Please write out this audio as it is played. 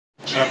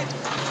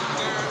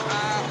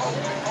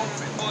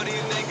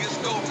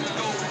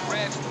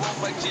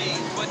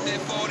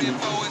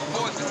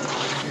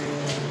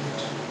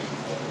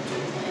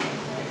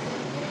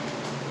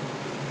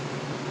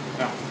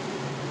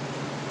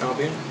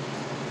Albion.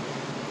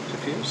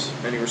 Diffuse.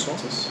 Any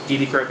responses?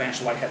 DD Crow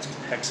Banish Light Hex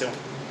Seal.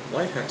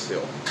 Light Hex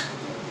Seal.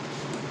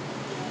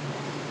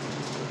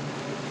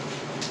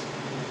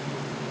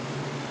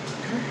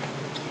 Okay.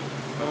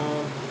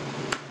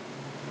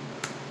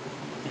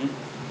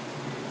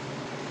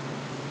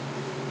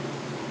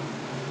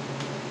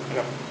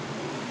 Okay.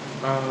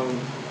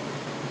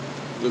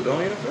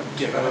 Rebellion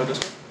effect? Yeah, go ahead. This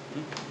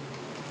one?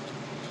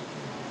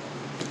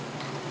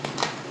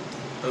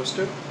 Those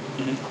two?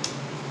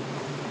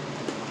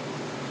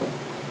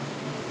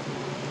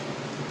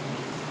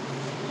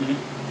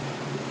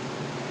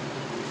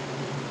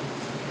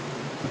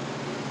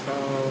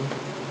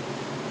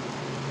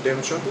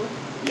 Damage shuffler?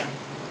 Yeah.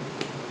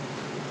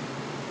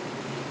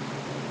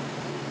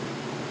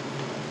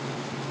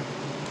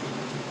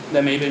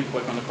 That may have been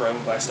quick on the Crow,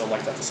 but I still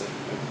like that decision.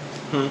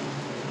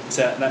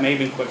 So that may have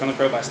been quick on the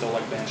Crow, but I still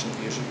like Banish and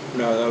Fusion.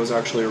 No, that was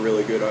actually a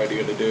really good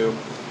idea to do.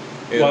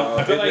 Well,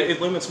 I feel like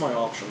it limits my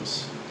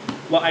options.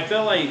 Well, I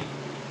feel like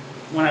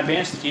when I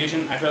banished the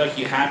Fusion, I feel like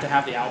you had to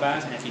have the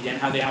Albaz, and if you didn't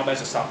have the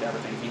Albaz, it stopped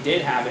everything. If you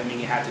did have it, I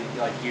mean, you had to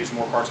like use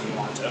more cards than you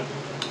wanted to.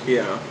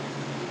 Yeah.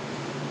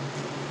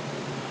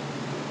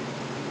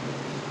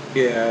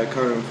 Yeah,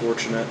 kind of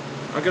unfortunate.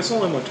 I guess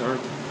I'll end my turn.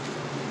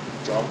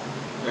 Draw.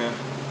 Yeah.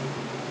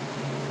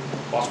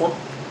 Boss Warp.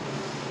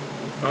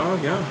 Oh,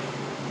 yeah.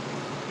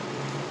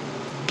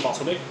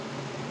 Boss Big.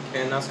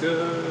 And that's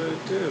good,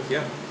 too.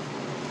 Yeah.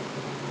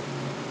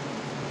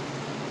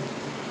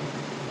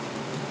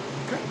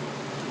 Okay.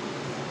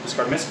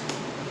 Discard Miss.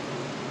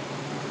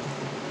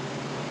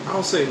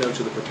 I'll say no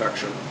to the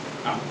protection.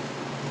 Oh.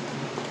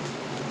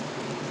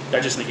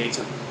 That just negates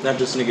it. That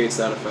just negates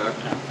that effect.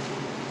 Yeah.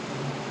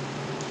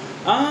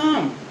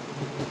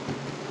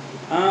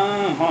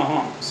 Hold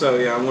on. So,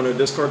 yeah, I'm going to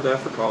discard that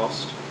for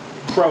cost.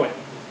 Crow it.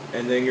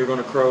 And then you're going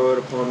to crow it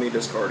upon me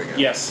discarding it.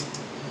 Yes.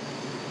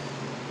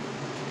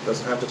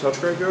 Does it have to touch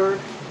graveyard?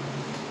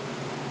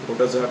 Or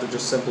does it have to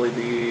just simply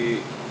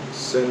be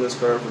send this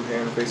card from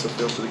hand and face up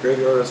field to the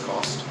graveyard as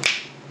cost?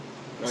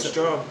 Nice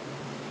job.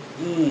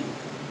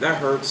 That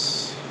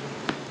hurts.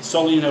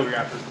 Solely an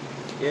Overreactor.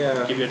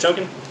 Yeah. Give you a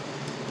token.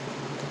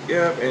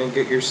 Yep, and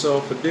get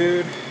yourself a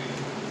dude.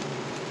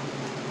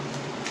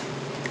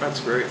 That's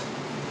great.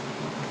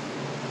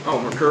 Oh,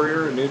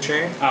 Mercurier, a new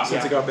chain,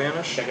 since it got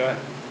banished. Okay, go ahead.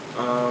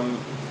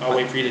 I'll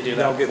wait for you to do that.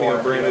 That'll get me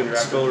a branded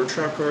spell or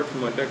trap card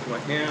from my deck to my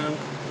hand.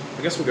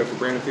 I guess we'll go for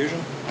Branded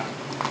Fusion.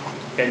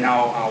 Okay,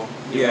 now I'll...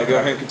 Yeah, go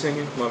ahead and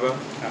continue. My bad.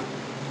 Okay.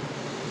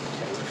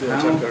 If you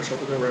want to type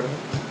shuffle, go right ahead.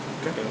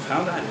 Okay,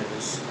 how that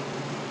is...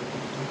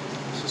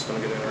 This is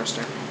going to get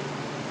interesting.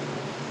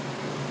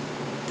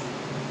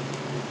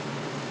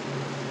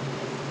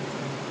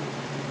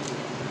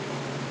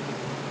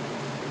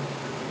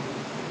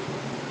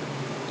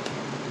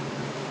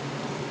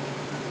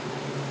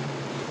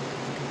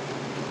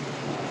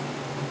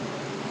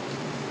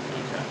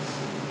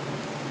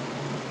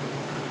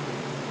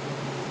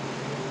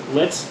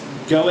 Let's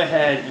go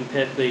ahead and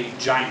pit the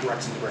Giant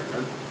Rex in the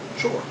graveyard.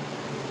 Sure.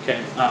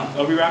 Okay,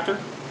 Overreactor,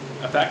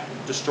 effect,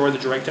 destroy the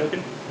Drake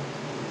token.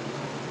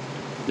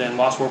 Then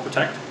Lost World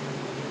Protect.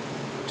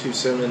 2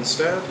 send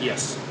instead?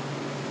 Yes.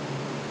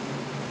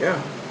 Yeah.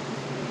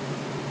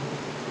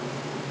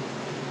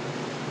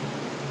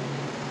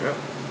 Yep.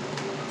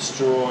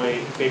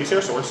 Destroy Baby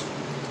Pterosaurus.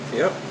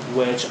 Yep.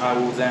 Which I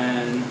will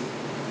then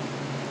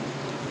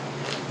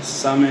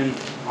summon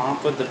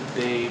Alba the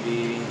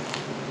baby.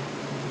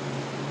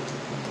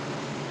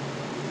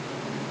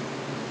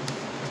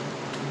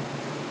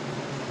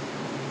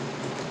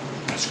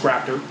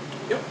 Scrapped her.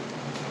 Yep.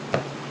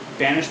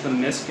 Banish the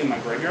Misk in my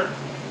graveyard.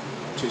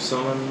 To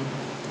summon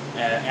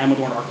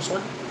Amadorn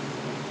Archosaur.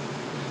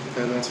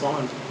 And that's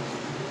fine.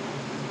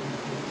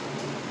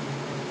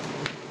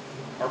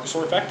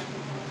 Archosaur effect.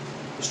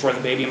 Destroy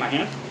the baby in my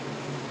hand.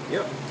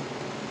 Yep.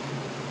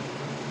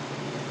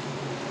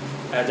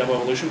 Add double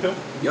evolution pill.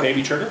 Yep.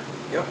 Baby trigger.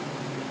 Yep.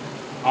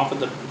 Off of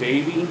the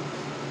baby.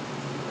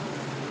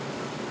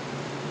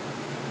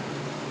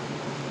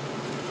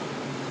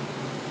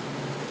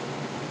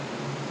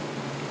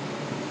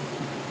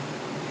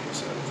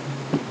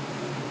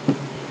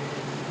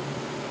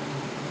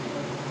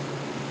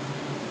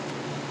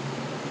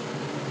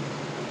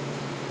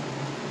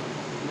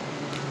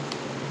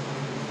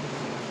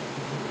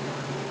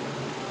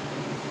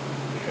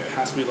 It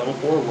has to be level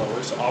 4 or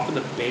lower, so off of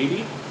the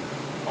baby,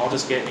 I'll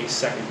just get a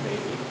second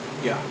baby.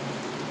 Yeah.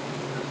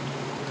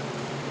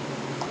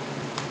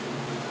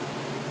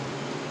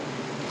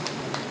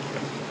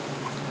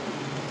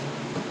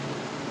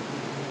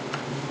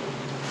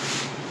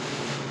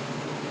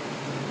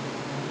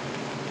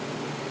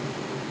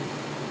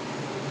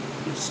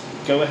 Just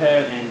go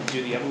ahead and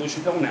do the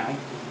evolution pill now.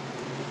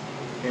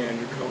 And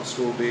your cost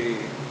will be...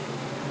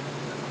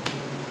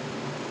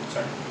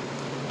 Sorry.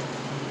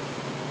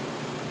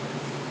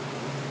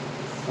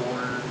 4,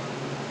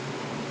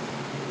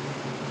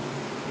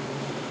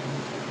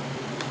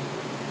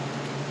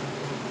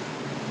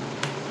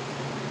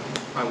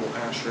 I will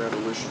ash your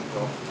evolution,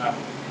 Phil.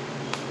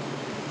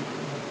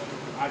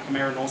 I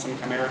Chimera, null some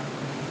Chimera.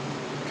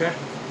 Okay.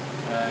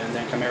 And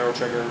then Chimera will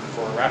trigger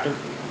for Raptor.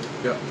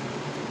 Yep.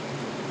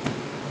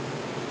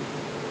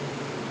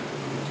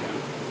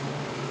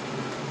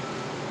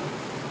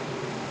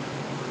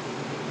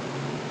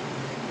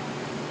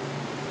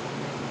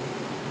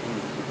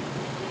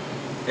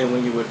 And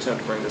when you would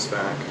attempt to bring this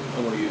back,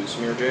 I'm going to use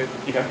Mirror Jade.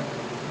 Okay.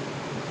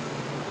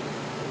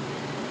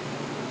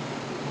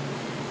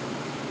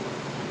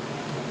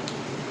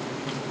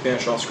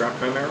 Banish off Scrap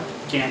Chimera.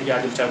 Can't, you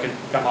gotta do the token.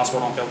 Got lost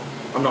word on field.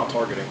 I'm not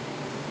targeting.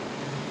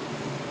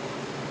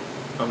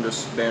 I'm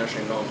just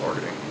banishing,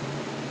 non-targeting.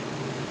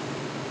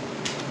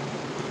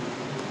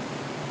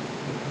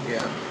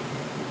 Yeah.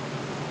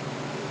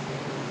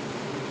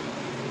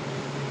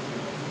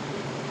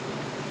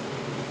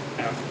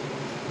 Yeah.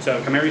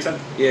 So, Chimera, you said?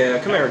 Yeah,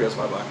 Chimera goes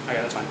bye-bye.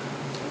 Okay, that's fine.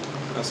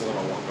 That's the one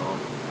I want gone.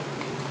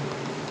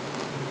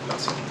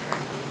 That's such a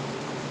pain.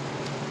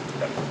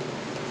 Okay.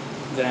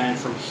 Then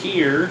from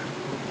here,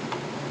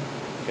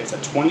 okay, it's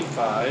at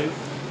 25.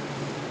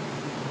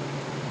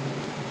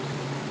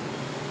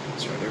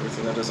 That's right,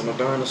 everything that isn't a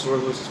dinosaur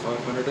loses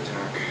 500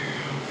 attack.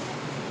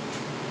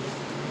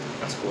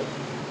 That's cool.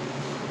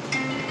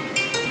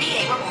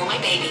 VA report my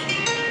baby.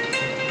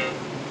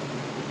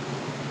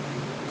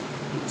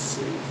 Let's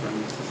see, from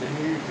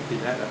there, could do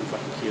that, that'd be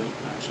fucking cute,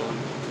 actually.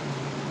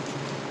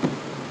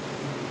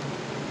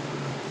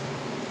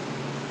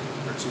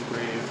 Virtue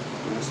Grave,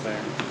 and that's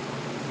there.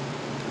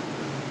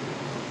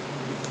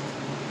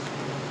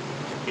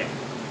 Yeah.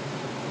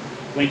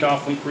 Link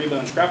off, Link Rebo,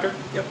 and Scrapper.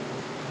 Yep.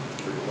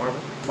 For your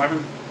Wyvern.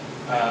 Wyvern.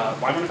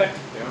 Wyvern effect.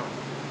 Yeah.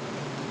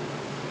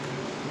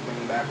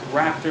 Bring back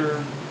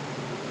Raptor.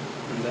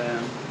 And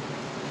then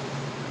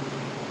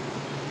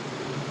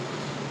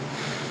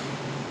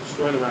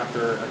destroy the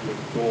Raptor, I get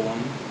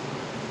Golem.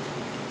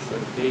 Destroy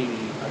the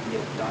baby, I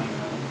get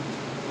Dino.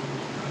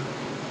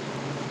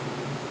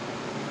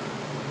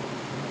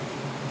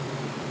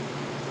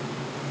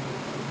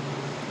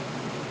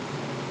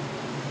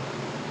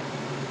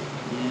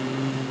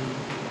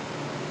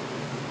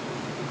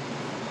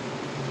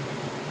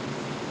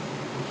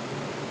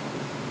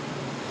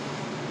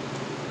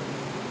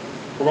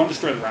 We're going to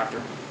destroy the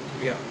Raptor.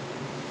 Yeah.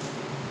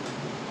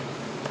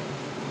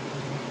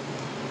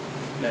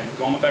 Then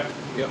Golem effect.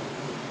 Yep.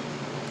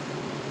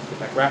 Get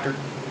back Raptor.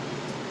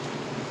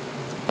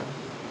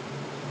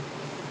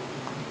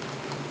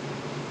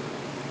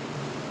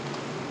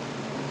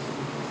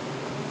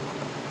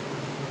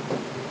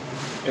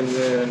 And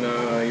then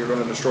you're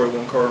going to destroy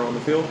one card on the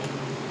field.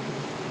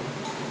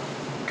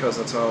 Because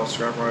that's how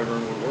Scrap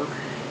Wyvern would work.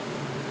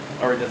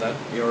 I already did that.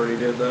 You already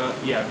did that?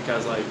 Yeah,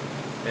 because like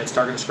it's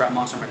targeted a scrap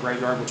monster in my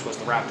graveyard, which was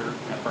the Raptor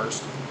at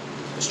first.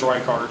 Destroy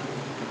a card,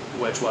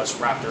 which was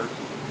Raptor.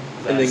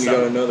 And then you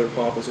got another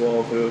pop as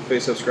well. If a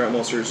face-up scrap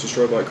monster is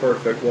destroyed by a card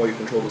effect while you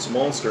control this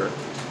monster,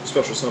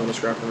 special summon a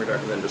scrap from your deck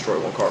and then destroy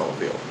one card on the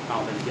field.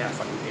 Oh, then yeah,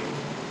 fucking baby.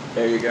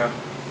 There you go. I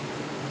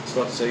was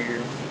about to say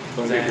you're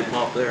going to get your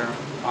pop there.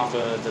 Off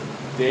of the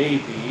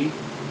baby.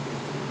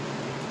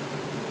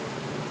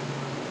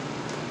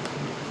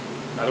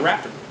 Another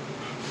Raptor.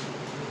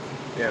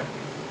 Yeah.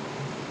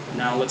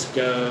 Now let's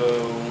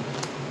go.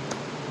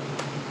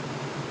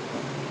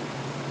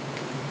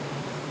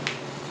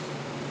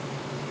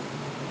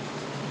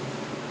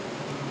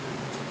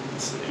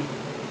 Let's see.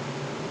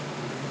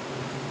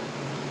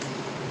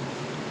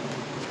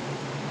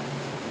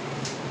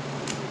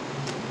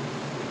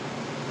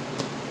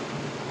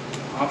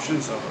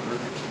 Options are.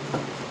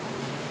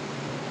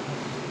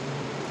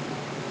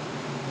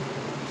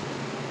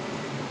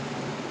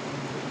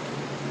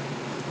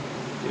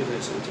 Do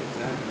this and take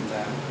that and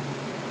that.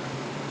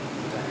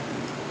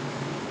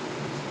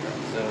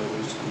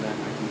 Those, and then I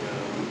can go.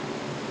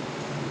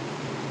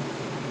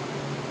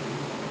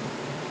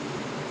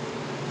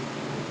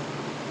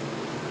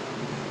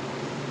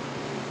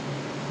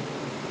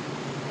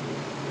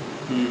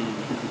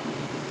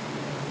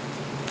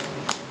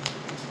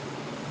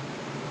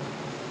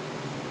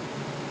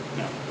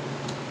 No.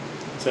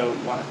 So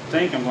what I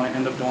think I'm going to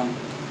end up doing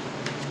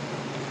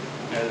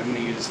is I'm going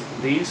to use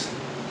these.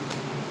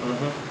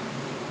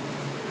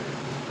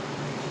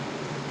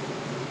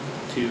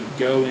 To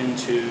go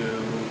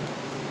into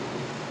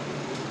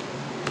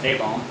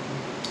A-bomb.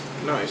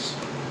 Nice.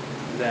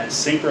 Then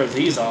synchro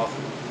these off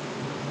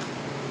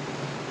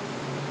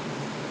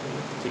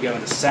to go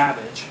into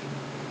Savage.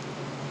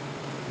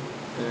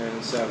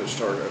 And Savage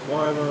target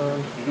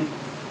Wyvern.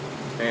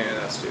 And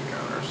that's 2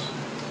 counters.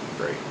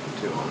 Great.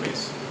 2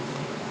 Omnis.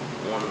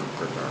 1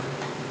 per turn.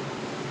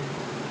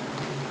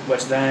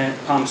 Which then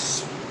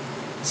pumps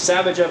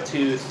Savage up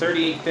to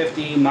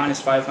 3850 minus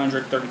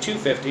 500,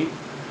 3250.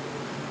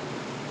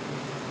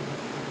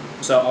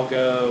 So I'll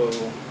go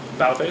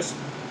Battle Phase.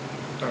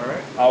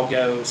 Alright. I'll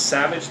go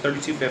Savage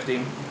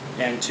 3250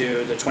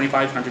 into the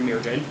 2500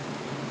 Mirror Jade.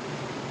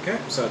 Okay,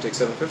 so I take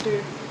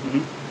 750.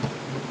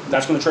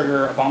 That's going to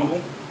trigger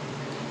Abominable.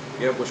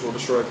 Yep, which will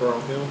destroy a card on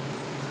the field.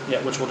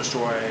 Yeah, which will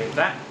destroy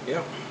that.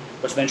 Yep.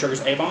 Which then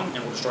triggers A-Bomb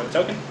and will destroy the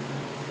token.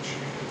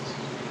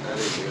 That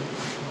is good.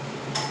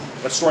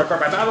 Let's store a card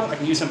by battle. I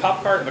can use some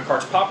pop card. If a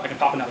card's popped, I can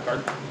pop another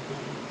card.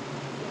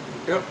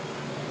 Yep.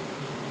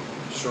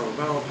 Strong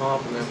battle,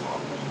 pop, and then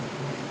pop.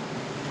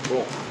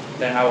 Cool.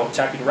 Then I will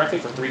attack you directly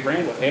for 3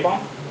 grand with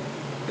A-Bomb.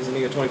 Isn't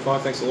he at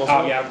 25 thanks to loss?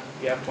 Oh, yeah,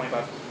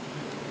 25.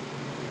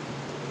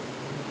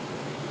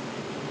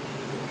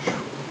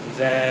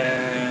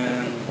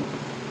 Then...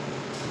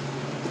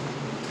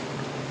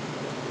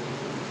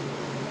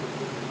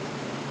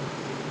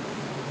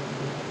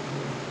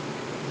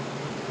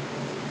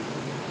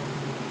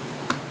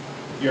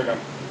 Your go.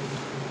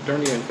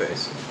 Turn you in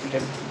face.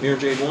 Okay. Mirror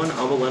Jade 1,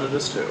 Alba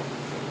Lenidus 2.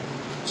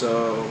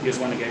 So... You just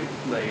want to get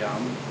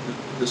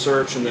the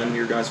search, and then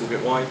your guys will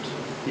get wiped.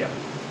 Yeah.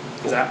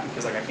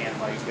 Because like I can't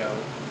like go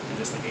and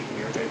just negate the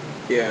Mirror Jade.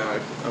 Yeah,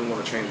 I'm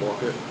going to chain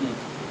block it.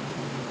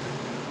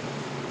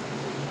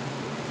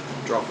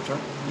 Draw for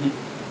turn.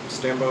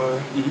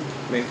 Standby.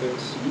 Main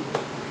phase.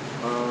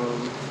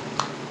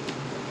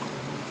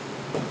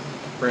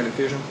 Brandon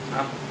Fusion.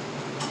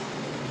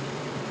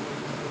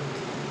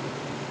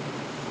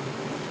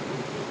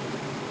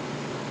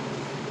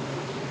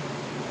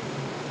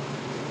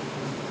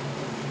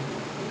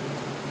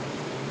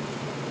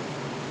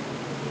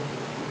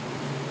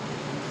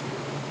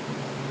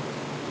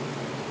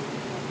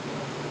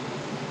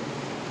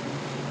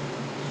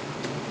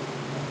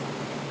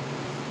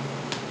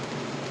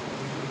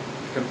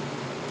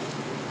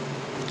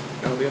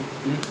 Alba.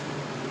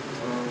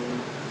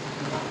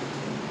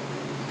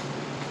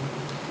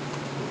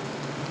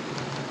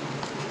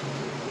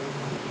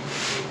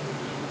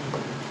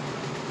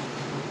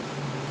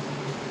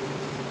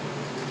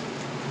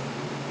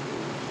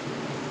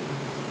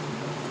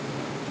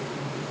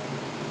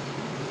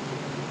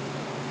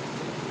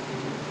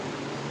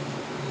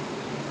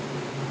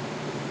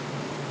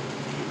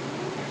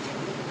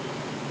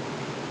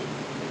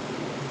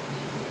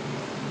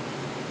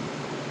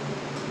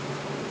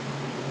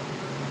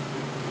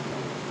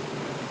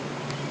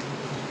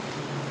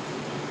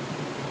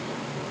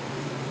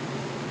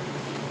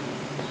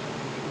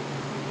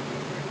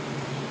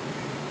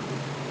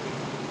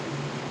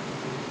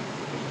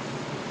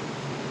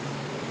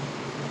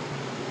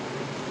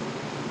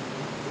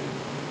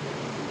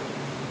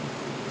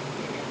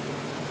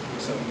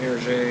 So Mirror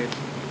Jade,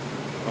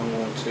 I'm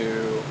going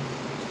to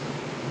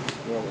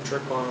roll the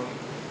trick clown.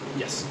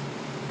 Yes.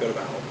 Go to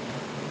battle.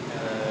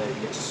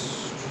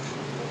 Yes.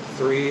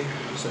 3,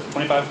 So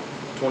 25.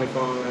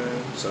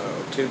 25,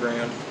 so 2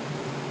 grand.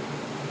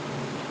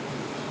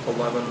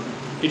 11.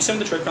 Did you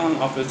send the trick on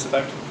off its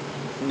effect?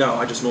 No,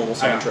 I just normal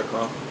summon Okay. trick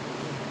clown.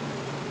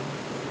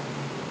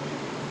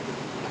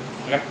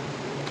 Okay.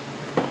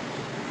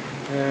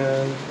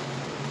 And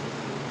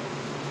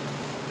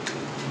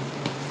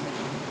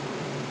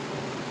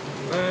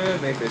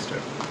main phase 2.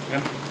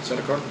 Yeah.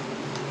 Send a card.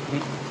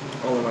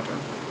 All in my turn.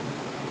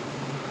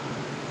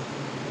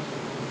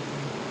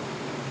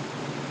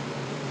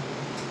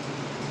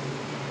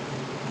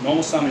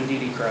 Normal summon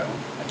DD Crow.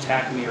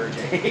 Attack Mirror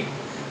Jade.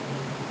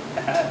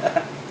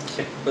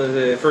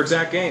 For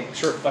exact game,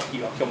 sure. Fuck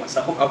you, I'll kill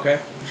myself. Okay,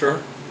 sure.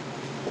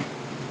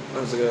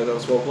 That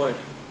was well played.